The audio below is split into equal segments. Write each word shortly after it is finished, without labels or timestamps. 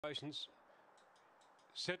Congratulations.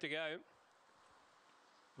 Set to go.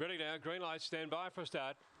 Ready now. Green light. Stand by for a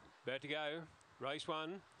start. About to go. Race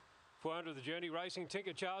 1. 400 the journey, racing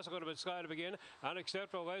Tinker Charles, a little bit slow to begin.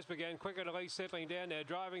 Unacceptable Les began quicker to lead, settling down now,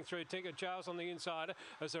 driving through Tinker Charles on the inside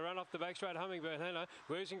as they run off the back straight. Hummingbird Hannah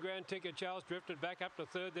losing ground. Tinker Charles drifted back up to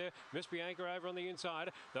third there. Miss Bianca over on the inside.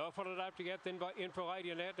 They were followed up to get then by Infra Lady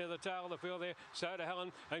and out near the tail of the field there. Soda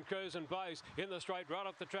Helen and Cruise and Blaze in the straight right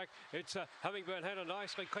off the track. It's Hummingbird Hannah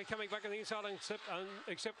nicely coming back on the inside.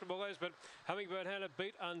 Unacceptable Les, but Hummingbird Hannah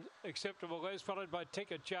beat Unacceptable Les, followed by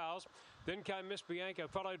Tinker Charles. Then came Miss Bianca,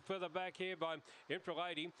 followed further back here by Infra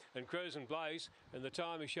Lady and Cruise and Blaze, and the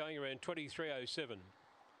time is showing around 23:07.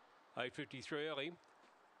 8:53 early.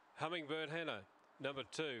 Hummingbird Hannah, number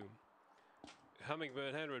 2.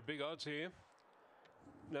 Hummingbird Hannah at big odds here.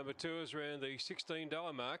 Number 2 is around the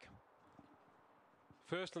 $16 mark.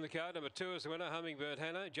 First on the card, number 2 is the winner, Hummingbird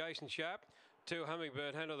Hannah. Jason Sharp, 2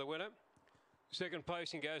 Hummingbird Hannah the winner. Second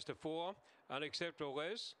placing goes to 4, Unacceptable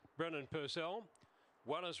Les, Brennan Purcell.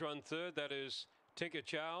 1 is run third, that is Tinker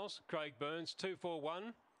Charles, Craig Burns,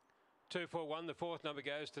 241. 241, the fourth number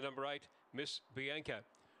goes to number 8, Miss Bianca.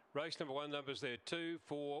 Race number 1 numbers there, 2,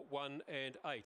 4, 1 and 8.